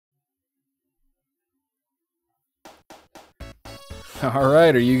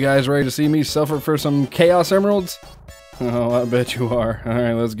Alright, are you guys ready to see me suffer for some Chaos Emeralds? Oh, I bet you are.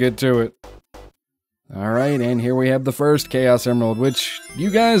 Alright, let's get to it. Alright, and here we have the first Chaos Emerald, which you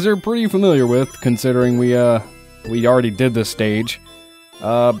guys are pretty familiar with, considering we already did this stage.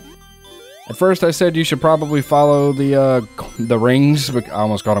 At first I said you should probably follow the rings, I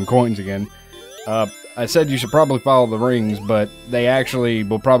almost called them coins again. I said you should probably follow the rings, but they actually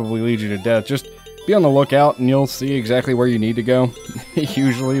will probably lead you to death. Just be on the lookout and you'll see exactly where you need to go,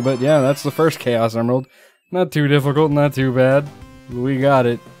 usually, but yeah, that's the first Chaos Emerald. Not too difficult, not too bad. We got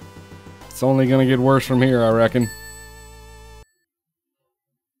it. It's only gonna get worse from here, I reckon.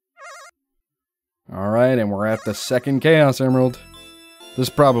 Alright, and we're at the second Chaos Emerald. This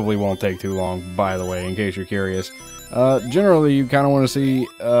probably won't take too long, by the way, in case you're curious. Generally, you kind of want to see,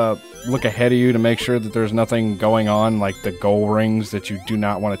 look ahead of you to make sure that there's nothing going on, like the gold rings that you do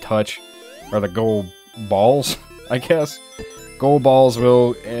not want to touch. Or the gold balls, I guess. Gold balls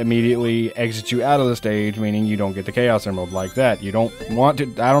will immediately exit you out of the stage, meaning you don't get the Chaos Emerald like that. You don't want to.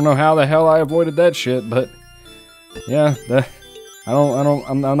 I don't know how the hell I avoided that shit, but yeah,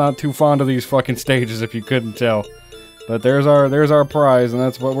 I'm not too fond of these fucking stages, if you couldn't tell. But there's our prize, and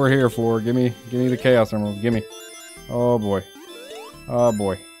that's what we're here for. Give me the Chaos Emerald. Give me. Oh boy, oh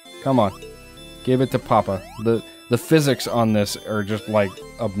boy, come on, give it to Papa. The physics on this are just like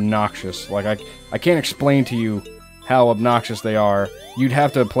obnoxious. Like I can't explain to you how obnoxious they are. You'd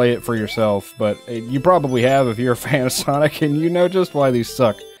have to play it for yourself, but you probably have if you're a fan of Sonic and you know just why these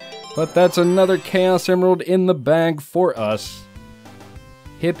suck. But that's another Chaos Emerald in the bag for us.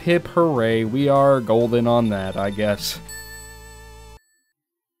 Hip hip hooray, we are golden on that, I guess.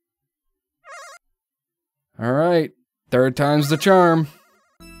 Alright, third time's the charm.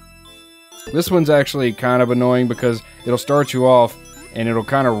 This one's actually kind of annoying because it'll start you off and it'll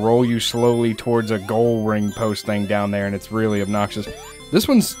kind of roll you slowly towards a gold ring post thing down there, and it's really obnoxious. This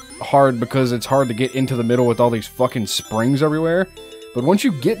one's hard because it's hard to get into the middle with all these fucking springs everywhere. But once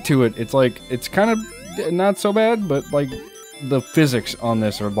you get to it, it's like, it's kind of not so bad, but like the physics on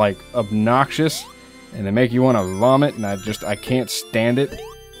this are like obnoxious and they make you want to vomit, and I can't stand it.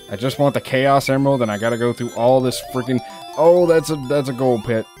 I just want the Chaos Emerald and I gotta go through all this freaking... Oh, that's a gold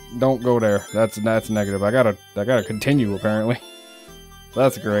pit. Don't go there. That's negative. I gotta continue, apparently.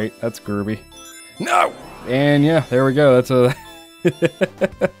 That's great. That's groovy. No! And yeah, there we go. That's a...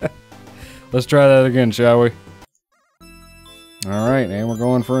 Let's try that again, shall we? Alright, and we're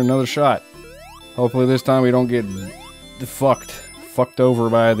going for another shot. Hopefully this time we don't get fucked over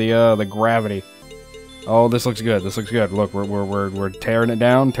by the gravity. Oh, this looks good. This looks good. Look, we're tearing it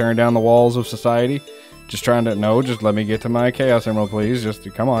down, tearing down the walls of society. Just trying to... No, just let me get to my Chaos Emerald, please. Just,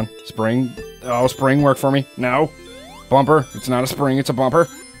 come on. Spring. Oh, spring, work for me. No. Bumper. It's not a spring, it's a bumper.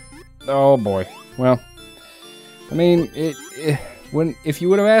 Oh, boy. Well, I mean, if you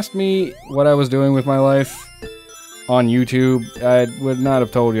would have asked me what I was doing with my life on YouTube, I would not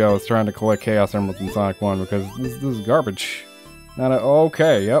have told you I was trying to collect Chaos Emeralds in Sonic 1, because this is garbage. Not a...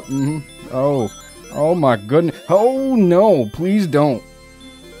 Okay, yep, Oh, my goodness. Oh, no, please don't.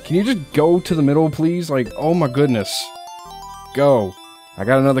 Can you just go to the middle, please? Like, oh my goodness. Go. I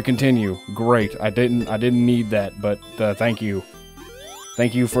got another continue. Great. I didn't need that, but thank you.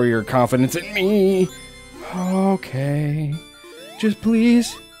 Thank you for your confidence in me. Okay. Just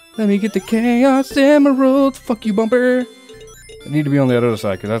please, let me get the Chaos Emerald. Fuck you, bumper. I need to be on the other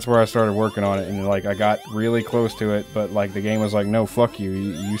side, because that's where I started working on it, and like, I got really close to it, but like, the game was like, no, fuck you.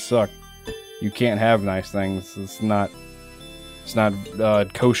 You suck. You can't have nice things. It's not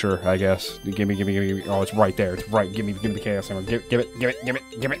kosher, I guess. Give me. Oh, it's right there. It's right. Give me the Chaos Emerald. Give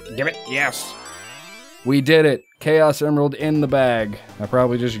it. Yes. We did it. Chaos Emerald in the bag. I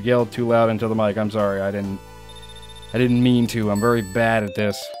probably just yelled too loud into the mic. I'm sorry. I didn't mean to. I'm very bad at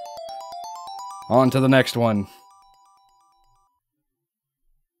this. On to the next one.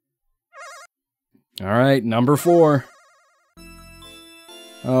 Alright, number 4.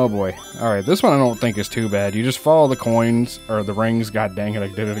 Oh boy. Alright, this one I don't think is too bad. You just follow the coins, or the rings. God dang it, I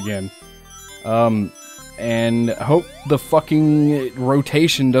did it again. And hope the fucking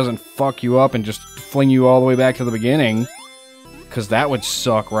rotation doesn't fuck you up and just fling you all the way back to the beginning. Because that would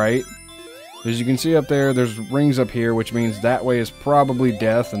suck, right? As you can see up there, there's rings up here, which means that way is probably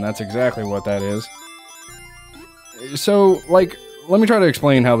death, and that's exactly what that is. So, like, let me try to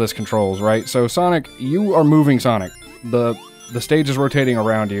explain how this controls, right? So, Sonic, you are moving Sonic. The stage is rotating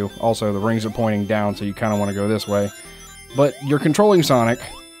around you. Also, the rings are pointing down, so you kind of want to go this way. But you're controlling Sonic,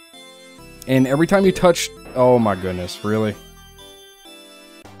 and every time you touch... Oh my goodness, really?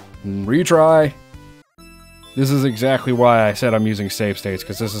 Retry! This is exactly why I said I'm using save states,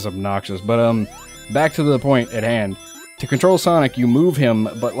 because this is obnoxious. But, back to the point at hand. to control Sonic, you move him,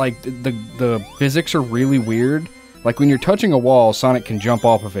 but like the physics are really weird. Like when you're touching a wall, Sonic can jump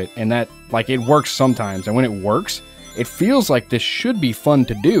off of it, and that, like, it works sometimes, and when it works, it feels like this should be fun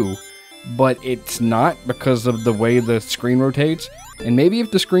to do, but it's not because of the way the screen rotates. And maybe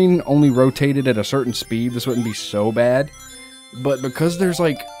if the screen only rotated at a certain speed, this wouldn't be so bad. But because there's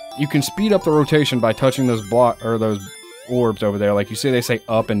like, you can speed up the rotation by touching those those orbs over there. Like you see, they say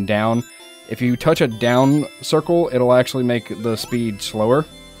up and down. If you touch a down circle, it'll actually make the speed slower.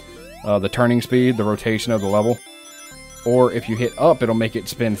 The turning speed, the rotation of the level. Or if you hit up, it'll make it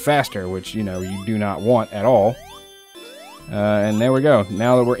spin faster, which, you know, you do not want at all. And there we go.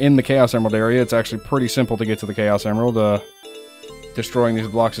 Now that we're in the Chaos Emerald area, it's actually pretty simple to get to the Chaos Emerald. Destroying these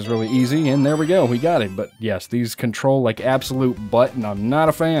blocks is really easy, and there we go, we got it. But yes, these control like absolute butt, and I'm not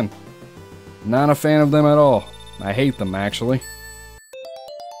a fan. Not a fan of them at all. I hate them, actually.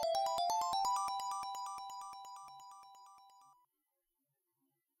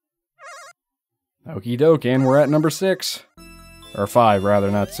 Okie doke, and we're at number 6. Or 5, rather,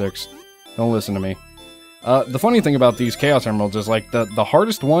 not 6. Don't listen to me. The funny thing about these Chaos Emeralds is, like, the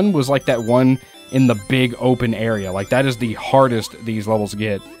hardest one was, like, that one in the big open area. Like, that is the hardest these levels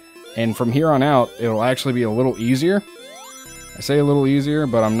get. And from here on out, it'll actually be a little easier. I say a little easier,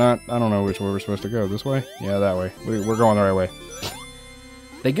 but I don't know which way we're supposed to go. This way? Yeah, that way. We're going the right way.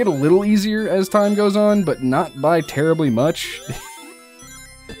 They get a little easier as time goes on, but not by terribly much.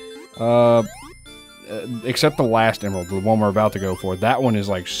 Except the last emerald, the one we're about to go for. That one is,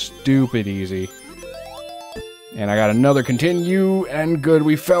 like, stupid easy. And I got another continue, and good,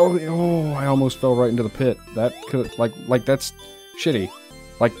 we fell. Oh, I almost fell right into the pit. That could, like that's shitty.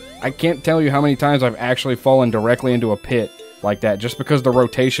 Like, I can't tell you how many times I've actually fallen directly into a pit like that, just because the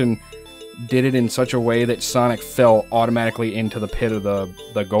rotation did it in such a way that Sonic fell automatically into the pit of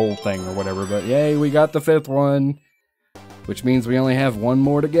the gold thing or whatever. But yay, we got the 5th one, which means we only have one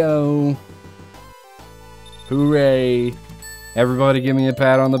more to go. Hooray! Everybody give me a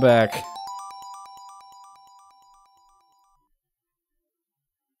pat on the back.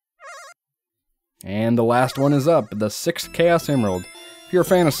 And the last one is up, the 6th Chaos Emerald. If you're a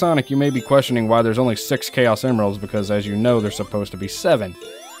fan of Sonic, you may be questioning why there's only 6 Chaos Emeralds, because as you know, there's supposed to be 7.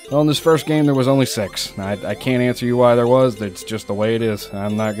 Well, in this first game, there was only 6. I can't answer you why there was, it's just the way it is.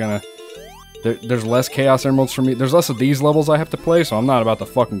 I'm not gonna... There's less Chaos Emeralds for me, there's less of these levels I have to play, so I'm not about to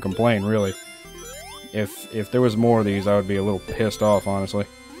fucking complain, really. If there was more of these, I would be a little pissed off, honestly.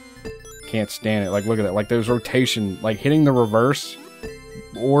 Can't stand it. Like, look at that. Like, those rotation... Like, hitting the reverse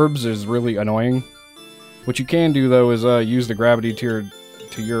orbs is really annoying. What you can do, though, is use the gravity to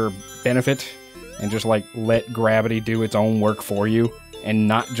your benefit and just, like, let gravity do its own work for you and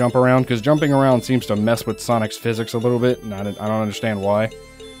not jump around, because jumping around seems to mess with Sonic's physics a little bit, and I don't understand why.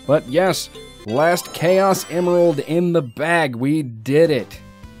 But yes, last Chaos Emerald in the bag. We did it.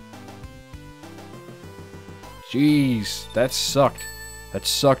 Jeez, that sucked. That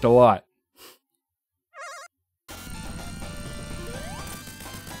sucked a lot.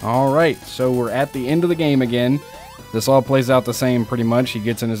 Alright, so we're at the end of the game again. This all plays out the same pretty much. He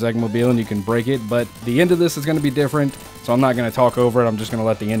gets in his Eggmobile and you can break it, but the end of this is going to be different, so I'm not going to talk over it. I'm just going to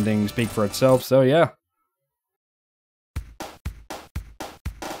let the ending speak for itself, so yeah.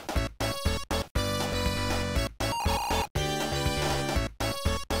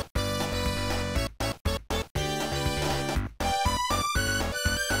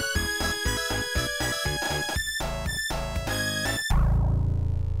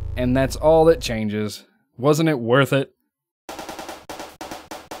 And that's all that changes. Wasn't it worth it?